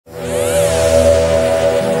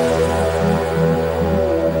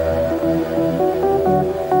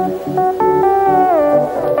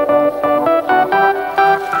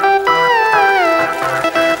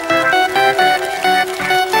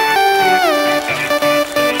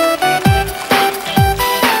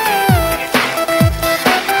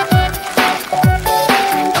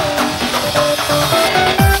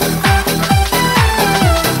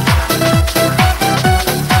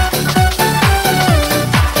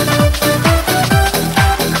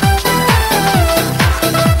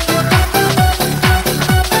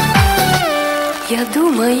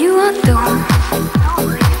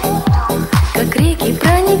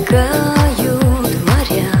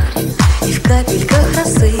капельках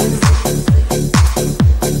росы,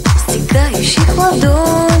 стекающих в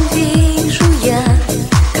ладонь, вижу я,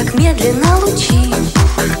 как медленно лучи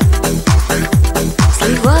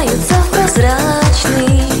сливаются в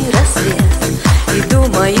прозрачный рассвет. И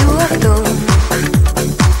думаю о том,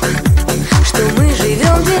 что мы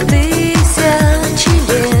живем 2000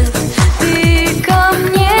 лет. Ты ко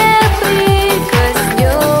мне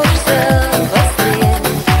прикоснёшься во сне,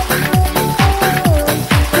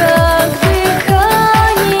 как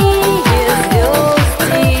дыхание звёзд в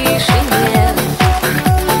тишине.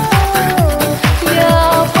 Я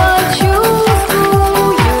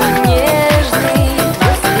почувствую нежный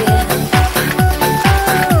твой свет,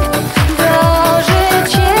 даже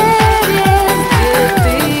через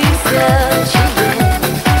 2000 лет.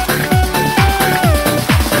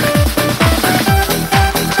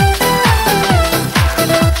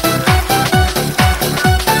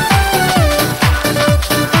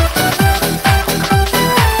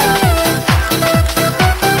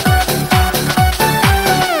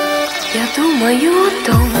 Я думаю о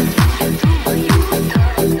том,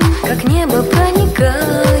 как небо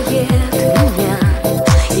проникает в меня,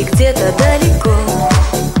 и где-то далеко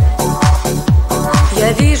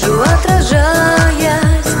я вижу,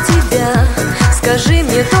 отражаясь тебя. Скажи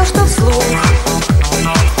мне то, что вслух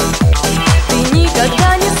ты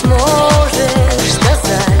никогда не сможешь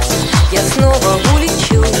сказать. Я снова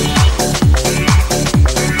улечу,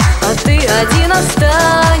 а ты один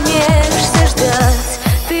останешься ждать.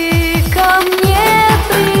 Ты ко мне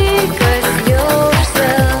прикоснёшься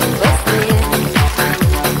во сне,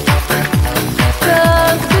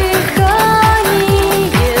 как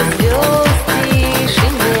дыхание звёзд в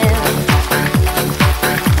тишине.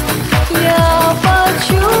 Я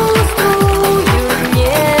почувствую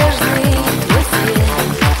нежный твой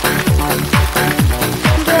свет,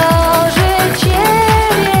 даже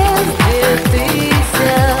через 2000 лет.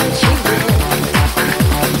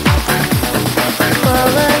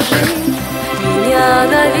 Положи меня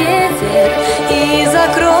на ветер и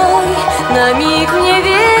закрой на миг мне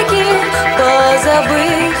веки,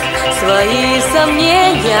 позабыв свои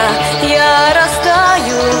сомнения. Я